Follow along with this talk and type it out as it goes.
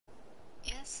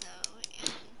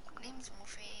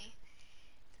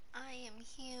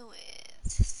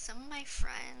my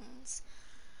friends,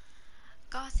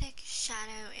 Gothic,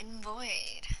 Shadow, and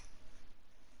Void.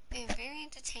 They're very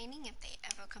entertaining if they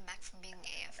ever come back from being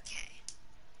AFK.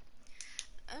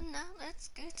 And now let's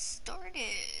get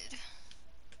started.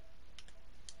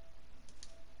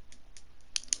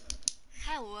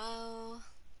 Hello.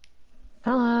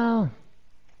 Hello.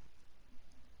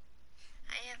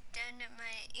 I have done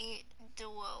my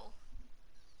duo.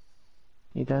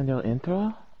 You done your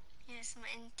intro? Yes, my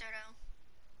intro.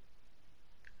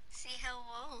 Say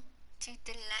hello to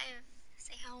the live.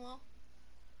 Say hello.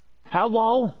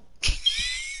 Hello.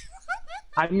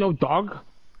 I'm no dog.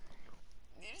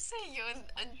 Did you say you're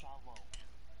oh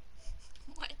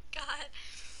my god.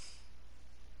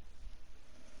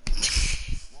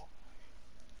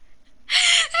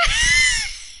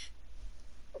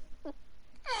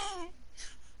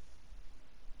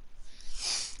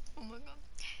 Oh my god.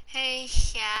 Hey,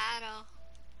 Shadow.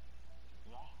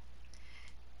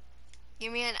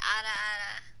 Give me an ada.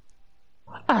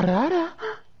 Arara.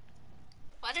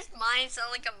 Why does mine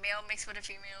sound like a male mixed with a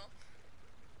female?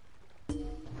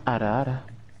 Arara.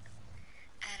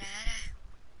 Ada.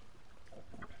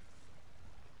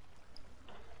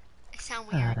 It sound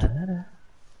weird. Arara.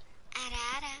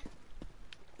 Ada.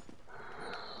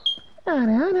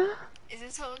 Arara. Is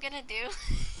this what we're gonna do?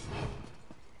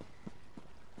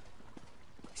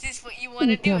 Is this what you want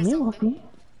to You do tell or me, something? Wolfie.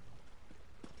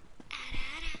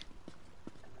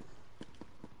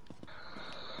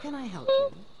 Can I help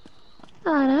you?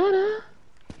 Arara.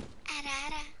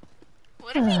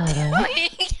 What are we doing?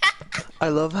 I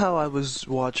love how I was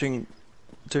watching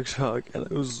TikTok and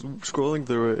I was scrolling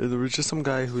through it and there was just some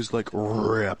guy who's like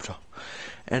ripped.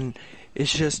 And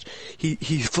it's just, he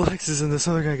flexes and this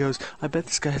other guy goes, I bet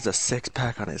this guy has a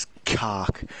six-pack on his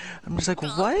cock. I'm just like,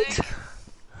 what?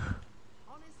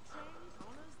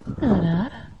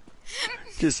 Arara.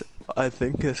 Just, I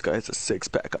think this guy has a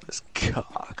six-pack on his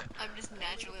cock. I'm just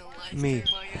naturally alive Me.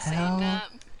 while you're Hell saying that.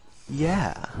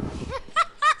 yeah.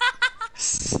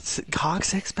 Cock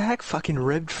six-pack? Fucking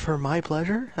ribbed for my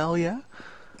pleasure? Hell yeah.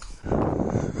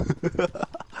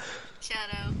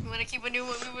 Shadow, you wanna keep on doing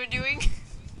what we were doing?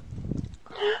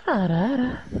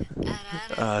 Arara.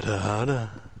 Ada.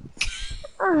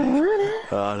 Arara.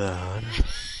 Ada.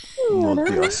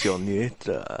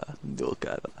 Motivacionista. Do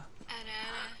cara.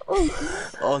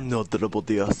 Honorable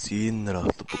Diasinra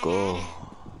Tupuko.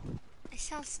 It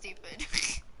sounds stupid.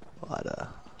 Ada.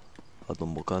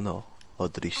 Adomokano.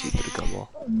 Odrishidrikamo.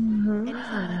 Anything I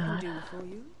can do for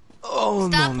you? Oh,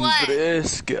 Stop what?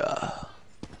 Nondresca.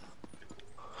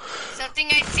 Something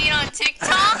I seen on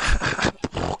TikTok?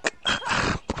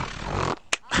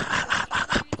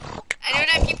 I know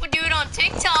that people do it on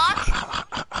TikTok.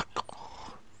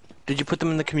 Did you put them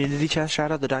in the community chest,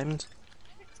 Shadow, the diamonds?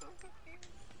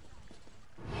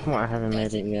 Well, I haven't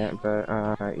made it yet, but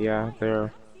yeah,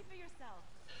 they're.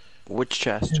 Which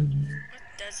chest? What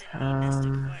does it mean? That's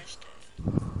the question.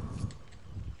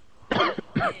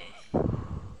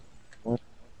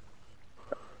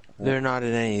 They're not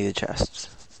in any of the chests.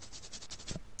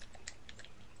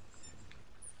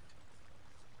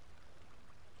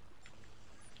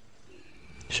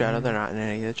 Shadow, they're not in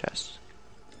any of the chests.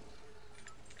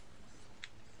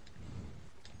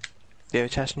 Do you have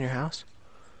a chest in your house?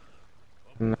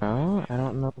 No, I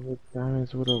don't know what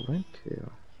diamonds would have went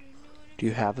to. Do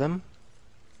you have them?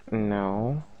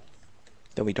 No.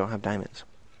 Then we don't have diamonds.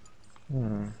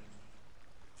 Hmm.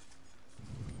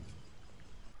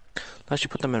 Unless you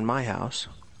put them in my house.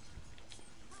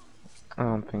 I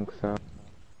don't think so.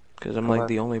 Because I'm like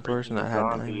the only person that had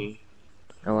diamonds.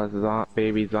 Unless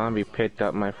baby zombie picked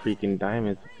up my freaking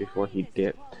diamonds before he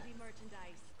dipped.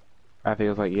 I think it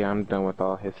was like, yeah, I'm done with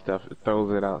all his stuff.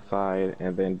 Throws it outside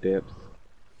and then dips.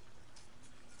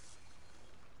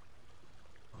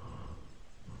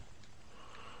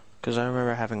 Because I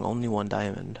remember having only one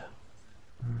diamond.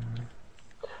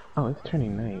 Oh, it's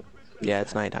turning night. Yeah,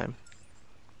 it's nighttime.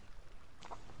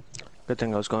 Good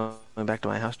thing I was going back to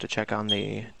my house to check on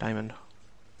the diamond.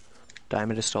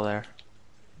 Diamond is still there.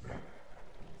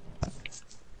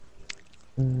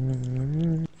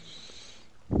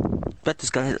 Bet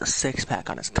this guy has a six-pack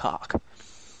on his cock.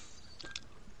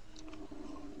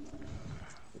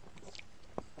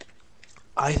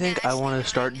 I think I want to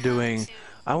start doing...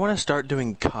 I want to start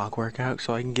doing cock workout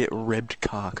so I can get ribbed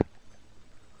cock.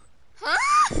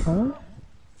 Huh?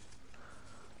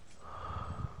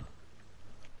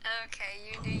 Okay,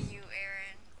 you do you,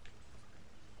 Aaron.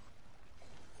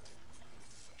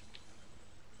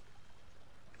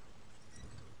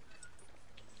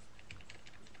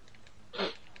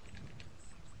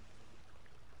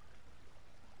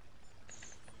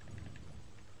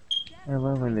 I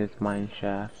love when there's mine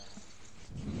shafts.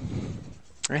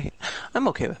 Right. I'm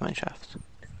okay with mine shafts.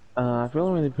 I feel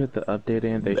like when they put the update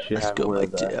in, they should Let's have go where my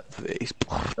the damn face.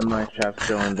 mine shafts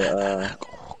go in the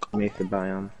Mesa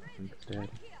biome instead.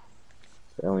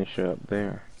 They only show up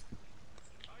there.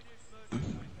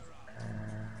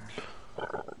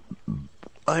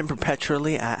 I'm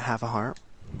perpetually at half a heart.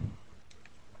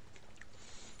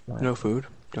 No food.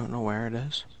 Don't know where it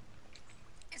is.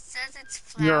 It says it's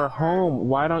flour. You're home.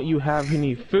 Why don't you have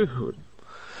any food?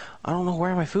 I don't know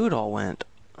where my food all went.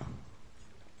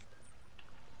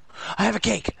 I have a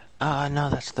cake. No,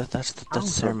 that's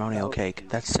ceremonial cake.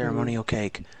 That's ceremonial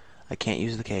cake. I can't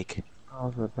use the cake. I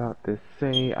was about to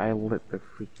say I lit the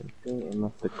freaking thing. It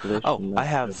must have glitched. Oh,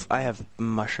 I have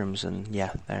mushrooms and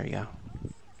yeah, there you go.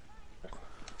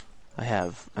 I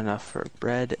have enough for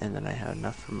bread and then I have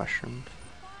enough for mushrooms.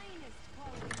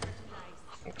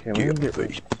 Okay, let me get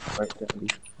right down.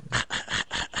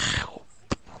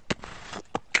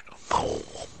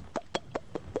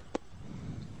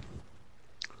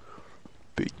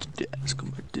 Beat your dad's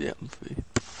got my damn face.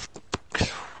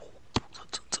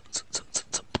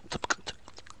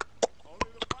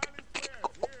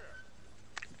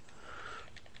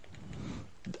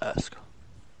 Desk.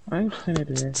 I've seen it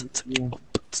in you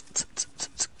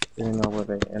didn't know where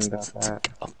they end up at.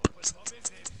 I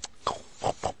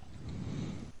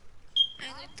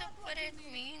looked up what it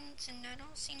means and I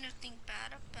don't see nothing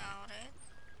bad about it.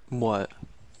 What?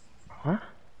 Huh?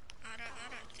 Ara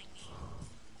thingy.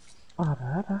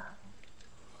 Ara.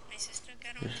 My sister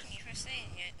got on to me for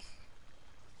saying it.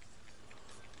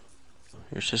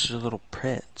 Your sister's a little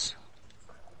pritz.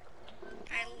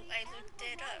 I looked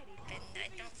it up and I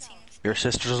don't see nothing. Your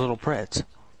sister's a little pritz.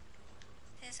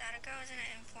 This article is an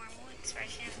informal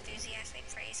expression of enthusiastic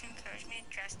praise and encouragement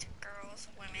addressed to girls,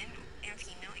 women, and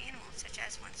female animals, such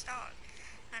as one's dog.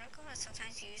 Article is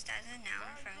sometimes used as a noun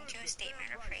referring to a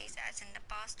statement or praise, as in the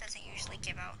boss doesn't usually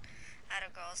give out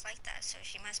articles like that, so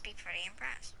she must be pretty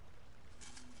impressed.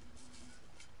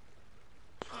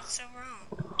 What's so wrong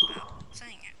about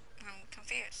saying it? I'm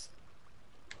confused.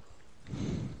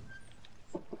 I'm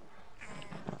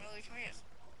really confused.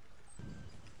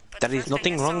 But There is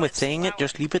nothing wrong with saying it,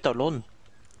 just leave it alone.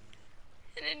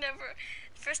 And it never.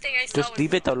 First thing I saw Just was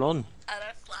leave it alone.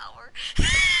 a flower.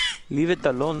 Leave it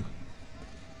alone.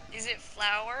 Is it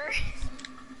flower?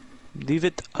 Leave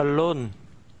it alone.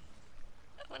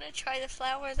 I want to try the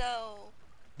flower though.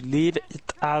 Leave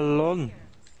it alone.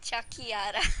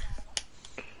 Chakiara.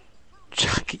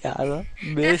 Chakiara?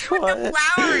 That's what the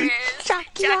flower is.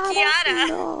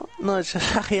 Chakiara. No, it's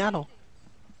just Chakiaro.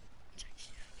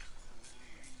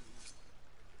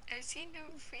 I see no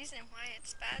reason why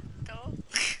it's bad though.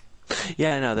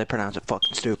 Yeah, I know, they pronounce it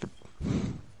fucking stupid.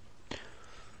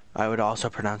 I would also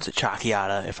pronounce it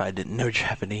Chakiara if I didn't know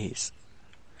Japanese.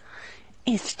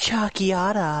 It's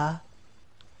Chakiara.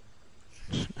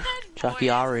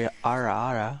 Chakiara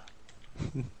ara.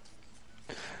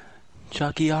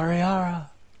 Chakiara.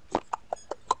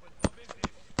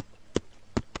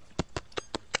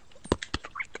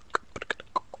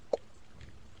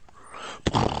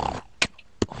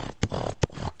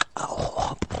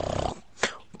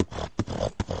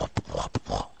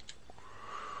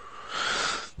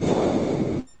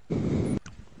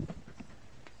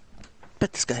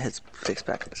 Bet this guy has six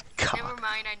pack in his cock. Never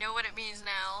mind, I know what it means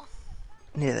now.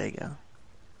 Yeah, there you go.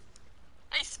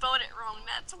 I spelled it wrong,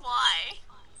 that's why.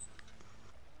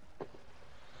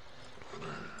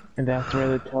 And that's where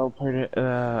the teleported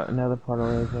another portal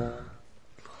is.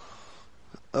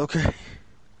 Okay.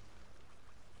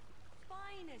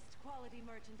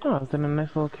 Oh, it's in a nice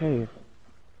little cave.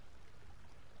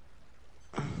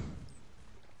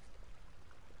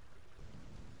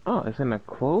 Oh, it's in a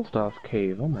closed off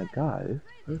cave. Oh my god, it's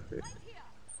perfect.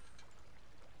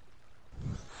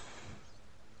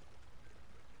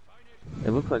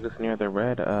 It looks like it's near the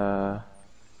red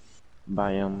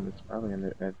biome. It's probably in the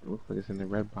it looks like it's in the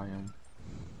red biome.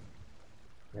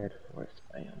 Red forest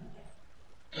biome.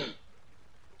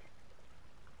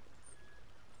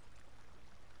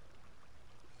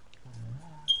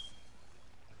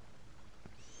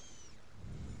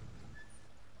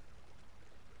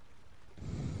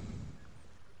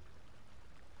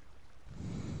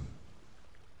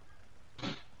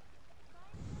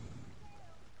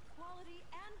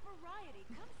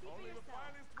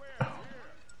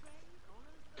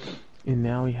 And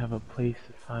now we have a place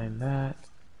to find that.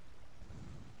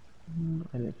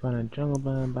 And it's on a jungle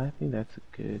biome, but I think that's a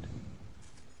good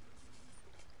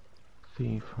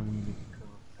thing for me to go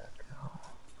back out.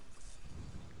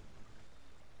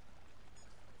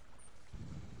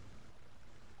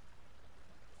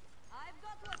 I've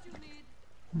got what you need.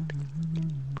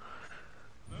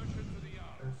 Motion to the yard.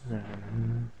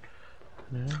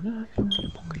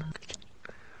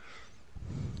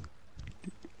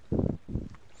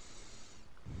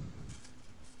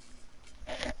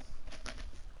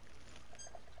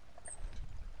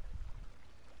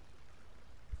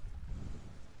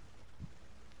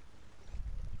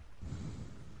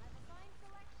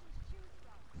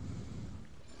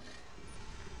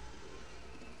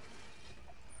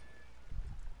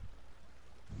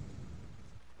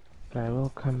 But I will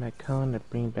come back home to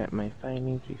bring back my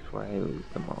findings before I lose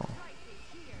them all.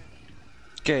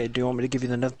 Okay, do you want me to give you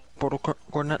the net portal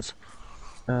coordinates?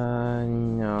 No,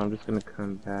 I'm just gonna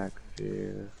come back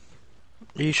to...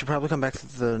 You should probably come back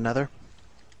to the nether.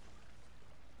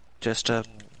 Just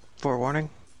forewarning.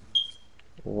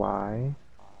 Why?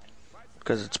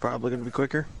 Because it's probably going to be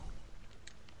quicker.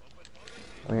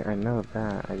 I mean, I know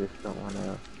that, I just don't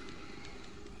wanna...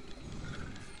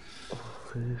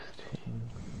 lose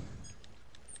things.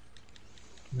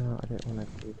 No, I didn't wanna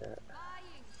do that.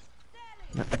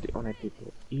 No, I didn't wanna do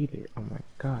that either, oh my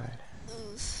god.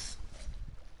 Oof.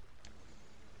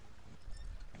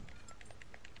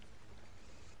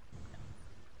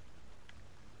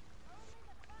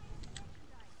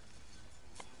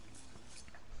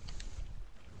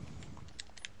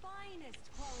 Finest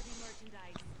quality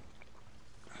merchandise.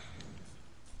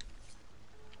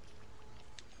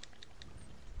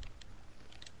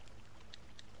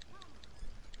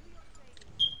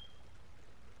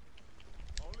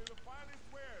 Only the finest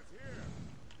wares here.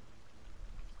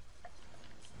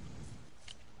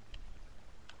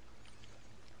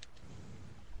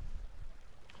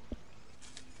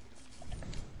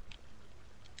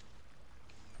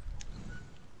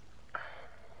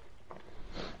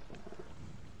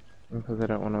 Because I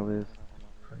don't wanna lose...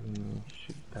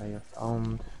 should die of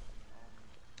alms.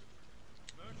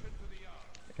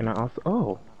 And I also...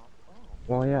 oh!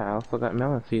 Well, yeah, I also got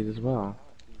melon seeds as well.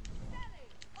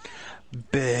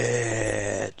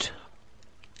 Bet.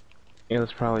 It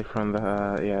was probably from the,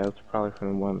 yeah, it was probably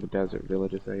from one of the desert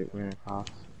villages I ran across.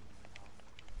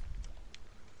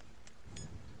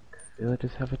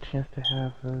 Villages have a chance to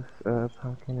have this,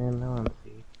 pumpkin and melon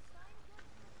seed.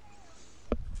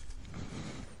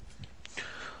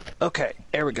 Okay,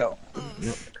 here we go.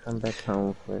 Yep, come back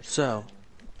home first. So,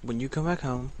 when you come back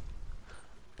home,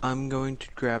 I'm going to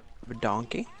grab a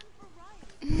donkey.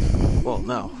 Well,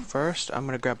 no. First, I'm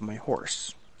going to grab my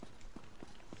horse.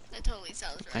 That totally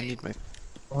sounds right. I need my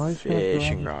Why is your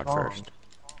fishing brother rod wrong? first.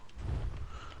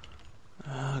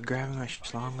 Grabbing my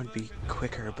schlong would be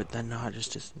quicker, but then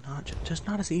just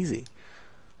not as easy.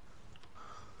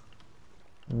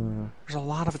 There's a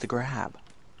lot of it to grab.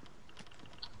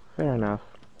 Fair enough.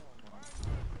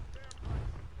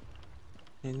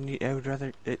 And I would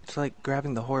rather. It's like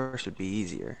grabbing the horse would be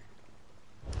easier.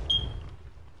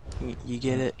 You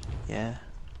get it? Yeah.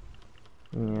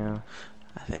 Yeah.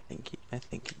 I think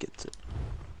he gets it.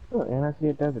 Oh, and I see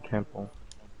a desert temple.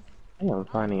 I am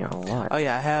finding it a lot. Oh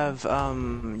yeah, I have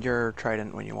your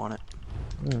trident when you want it.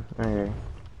 Okay.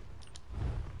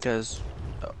 Because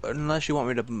unless you want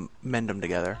me to mend them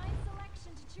together,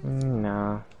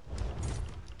 Nah.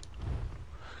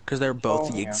 because they're both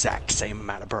Oh, the yeah. exact same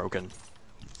amount of broken.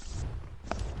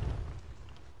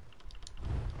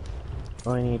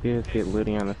 All you need to do is get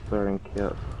looting on the sword and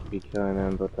be killing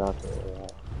them without the,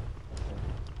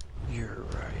 You're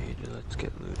right. Let's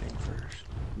get looting first.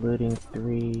 looting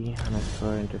 3 on the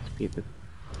sword and just beat the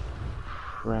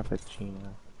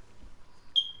frappuccino.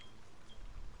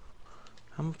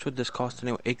 How much would this cost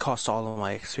anyway? It costs all of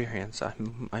my experience.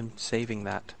 I'm saving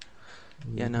that.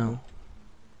 Yeah, no.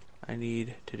 I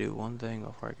need to do one thing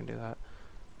before I can do that.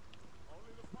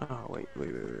 Oh, wait.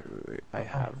 I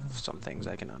have some things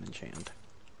I can unenchant.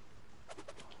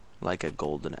 Like a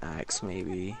golden axe,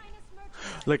 maybe.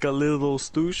 Like a little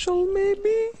stushel,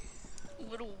 maybe?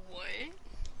 Little what?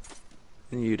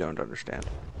 You don't understand.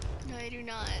 No, I do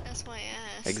not. That's why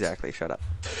I asked. Exactly, shut up.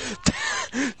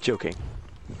 Joking.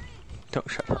 Don't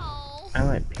shut up. Oh. I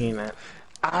like peanut.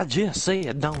 I just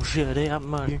said don't shut up,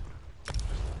 mother.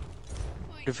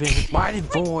 Wait. Why did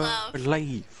Wait, Void love.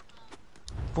 leave?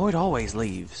 Void always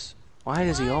leaves. Why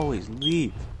does he What? always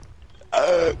leave?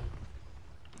 I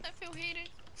feel hated.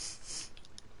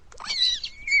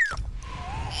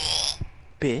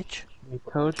 Bitch. I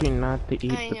told you not to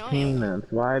eat I the know. peanuts.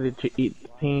 Why did you eat the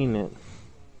peanuts?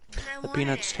 I The want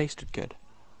peanuts it. tasted good.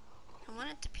 I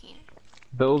wanted the peanut.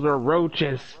 Those are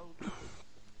roaches.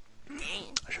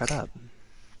 Dang. Shut up.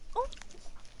 Oh.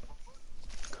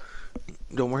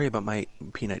 Don't worry about my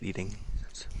peanut eating.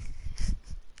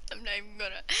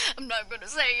 I'm not gonna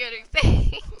say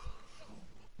anything.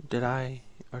 Did I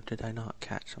or did I not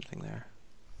catch something there?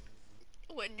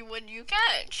 When you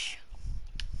catch?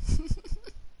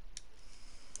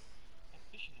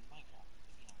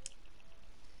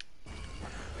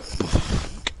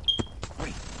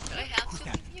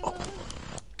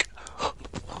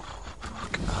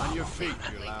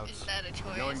 Like, is that a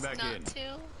choice Going back not in.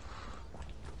 to?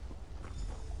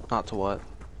 Not to what?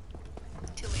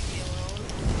 To leave me alone?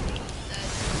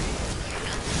 That's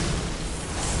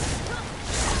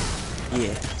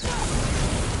Yeah.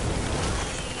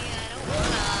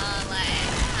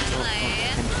 I don't wanna,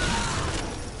 like.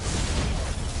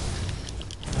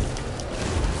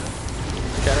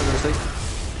 Shadow, go to sleep.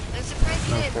 I'm surprised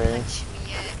he didn't Okay. punch me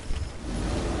yet.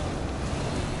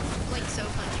 Like, so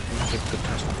punch. Take a good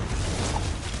test.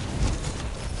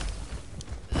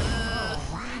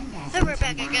 Then we're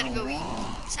back, I gotta go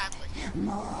eat. Sadly. It's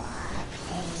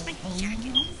my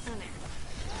jacket. Oh no.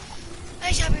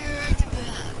 I shall be right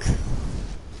back.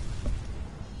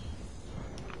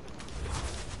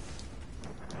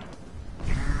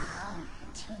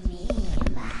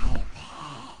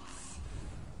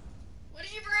 What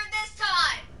did you bring this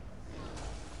time?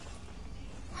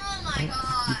 Oh my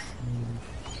god.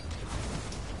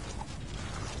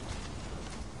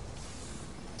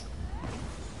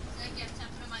 I get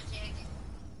something on my jacket.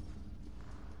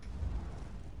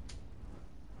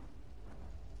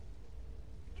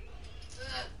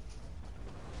 Ugh.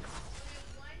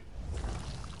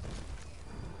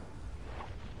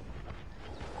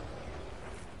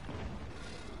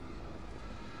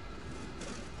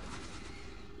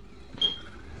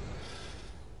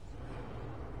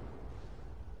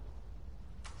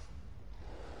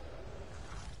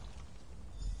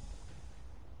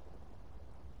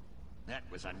 That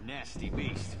was a nasty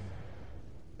beast.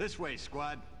 This way,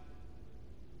 squad.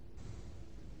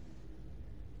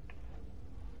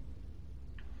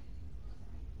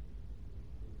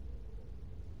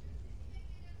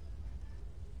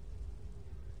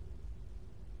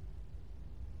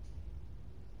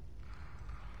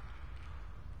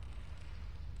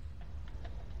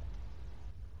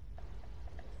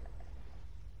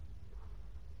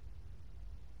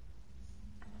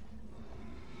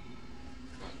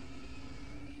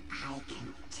 I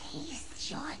can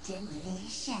taste your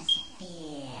delicious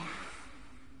fear.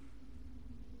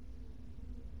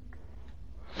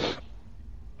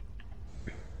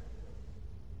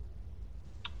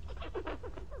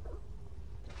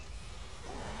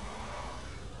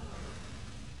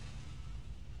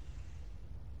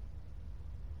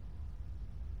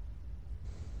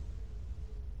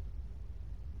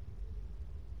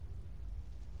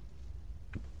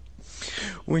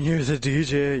 When you're the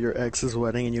DJ at your ex's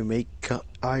wedding and you make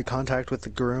eye contact with the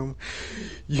groom,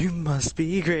 you must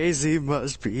be crazy,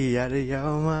 must be out of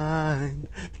your mind.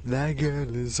 That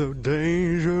girl is so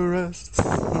dangerous.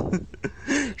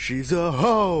 She's a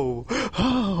hoe,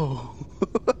 hoe,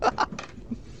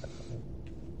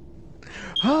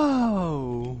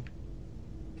 hoe.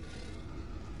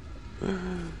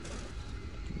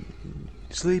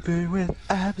 Sleeping with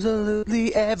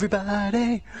absolutely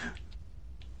everybody.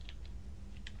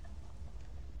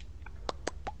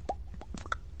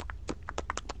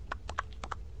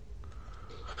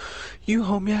 You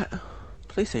home yet?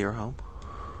 Please say you're home.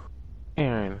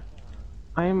 Aaron,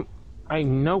 I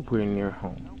know we're near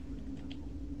home.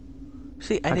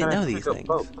 See, I I didn't gotta know take these a things.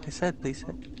 boat. I said, please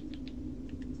say.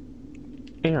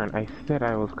 Aaron, I said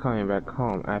I was coming back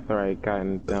home after I had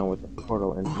gotten done with the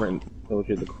portal and written those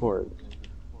are the chords.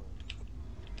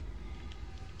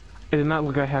 It did not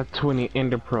look like I had 20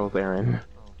 ender pearls, Aaron.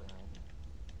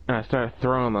 And I started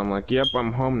throwing them like, yep,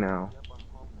 I'm home now.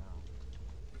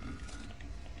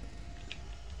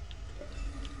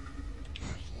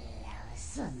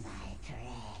 Closer, my prey.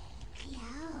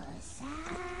 Closer.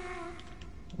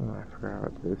 Oh, I forgot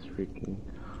about this freaking...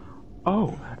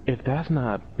 Oh, if that's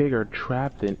not a bigger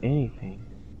trap than anything.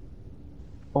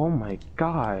 Oh my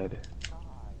god.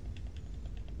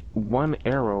 One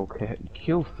arrow could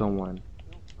kill someone.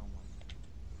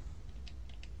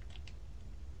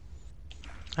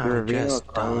 The I ravine I was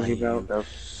just telling die, you you about, that,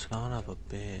 son of a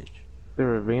bitch. the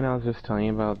ravine I was just telling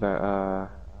you about that,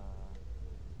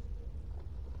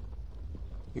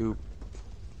 You.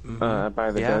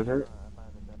 by the Yeah. desert.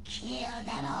 Kill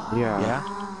them all. Yeah. Yeah?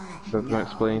 That's went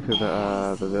splitting through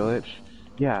the village.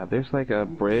 Yeah, there's like a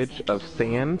bridge of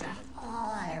sand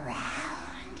All around.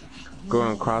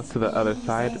 going across to the other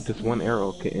side. Just one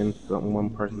arrow can end one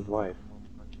person's life.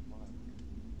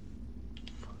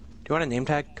 Do you want a name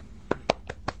tag?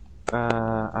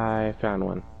 I found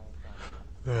one.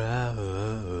 You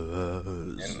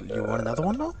want another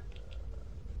one though?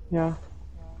 Yeah.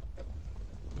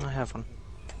 I have one.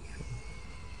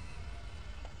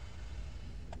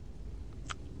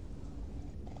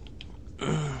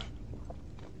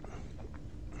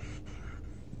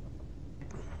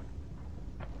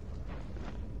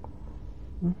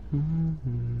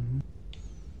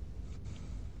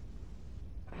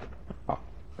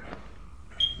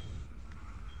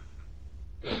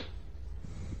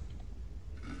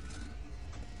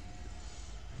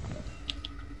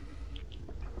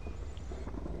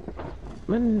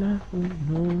 But nothing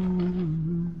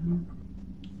home.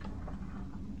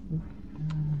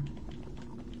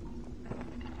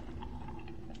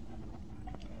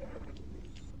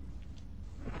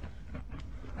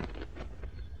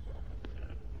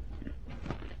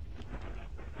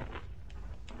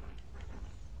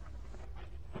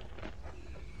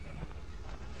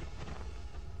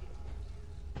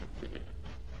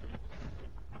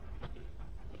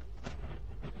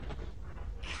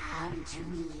 Come to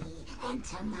me and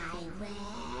to my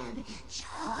web.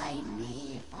 Join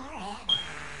me forever.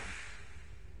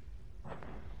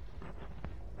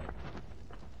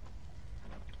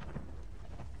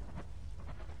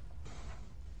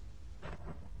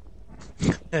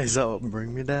 Hey, so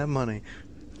bring me that money.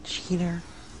 Cheater.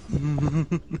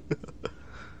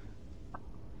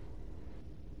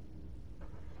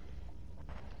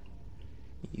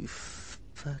 You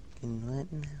fucking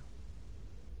what now?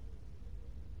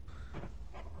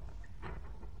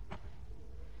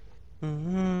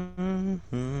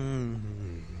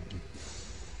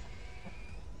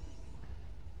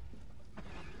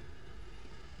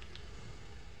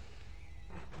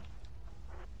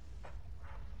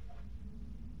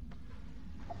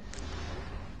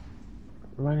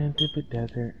 Running through the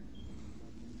desert.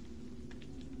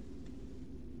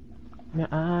 Now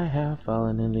I have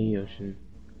fallen in the ocean.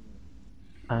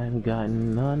 I've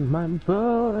gotten on my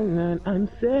boat and I'm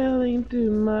sailing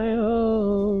to my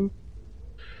home.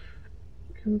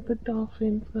 'Cause the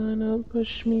dolphin's gonna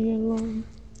push me along.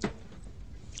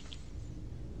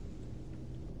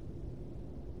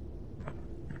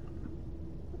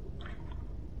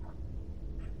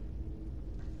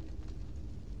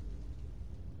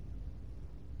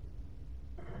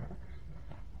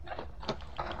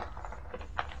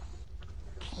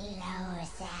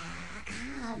 Closer,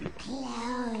 come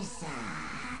closer.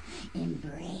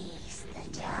 Embrace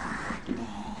the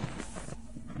darkness.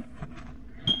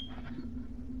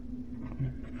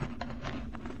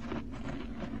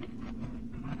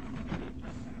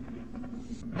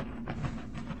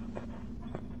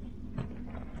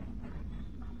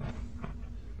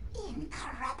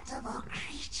 Incorruptible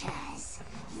creatures,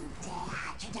 you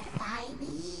dare to defy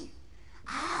me?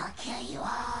 I'll kill you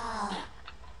all.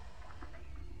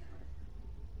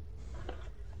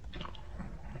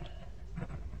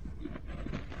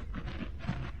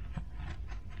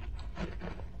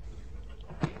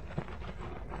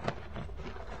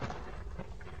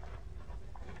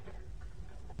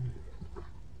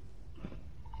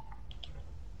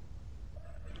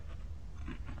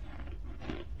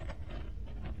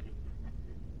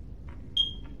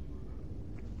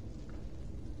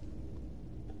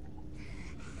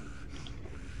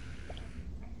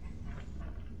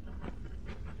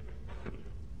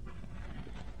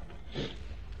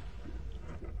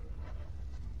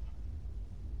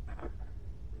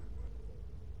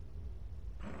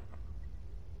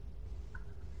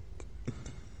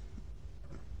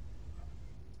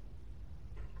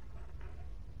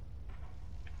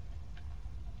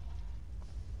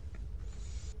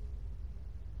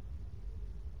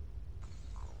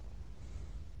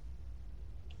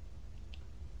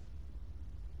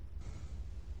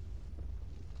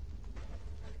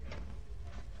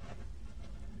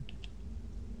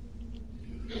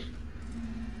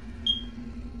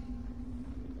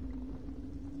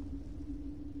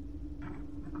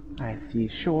 I see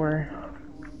shore.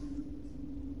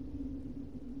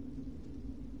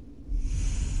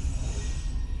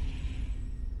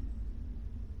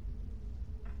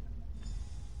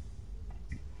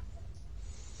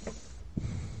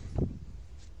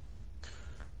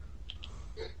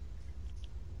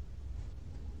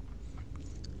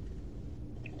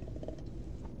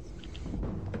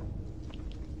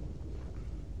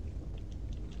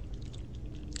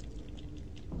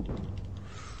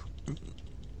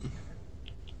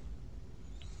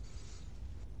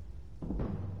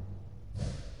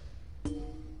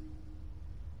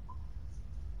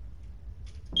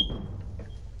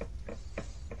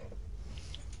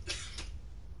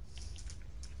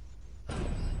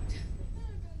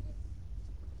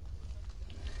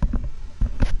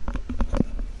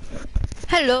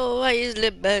 Hello, I is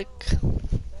back.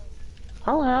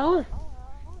 Hello.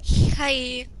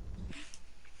 Hi.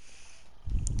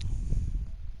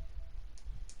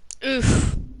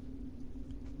 Oof.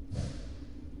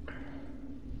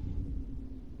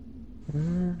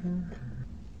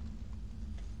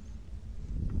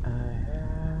 I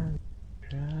have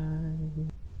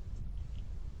tried.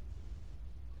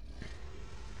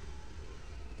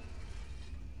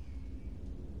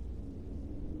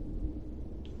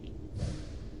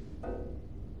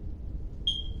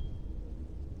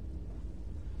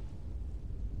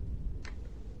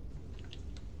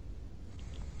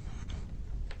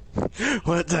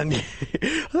 What done?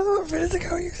 Oh, a minute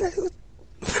ago you said it was.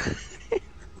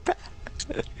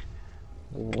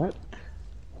 What?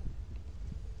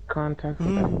 Contact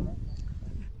with that?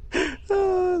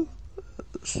 Uh,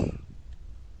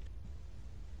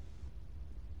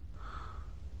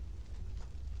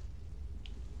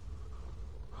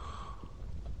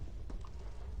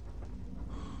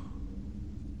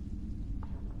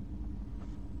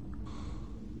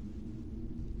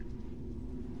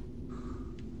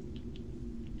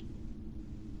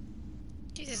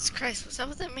 Jesus Christ, what's up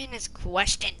with that man's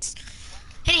questions?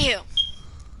 Anywho.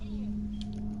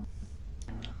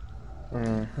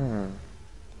 Mm-hmm.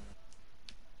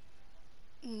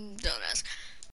 Done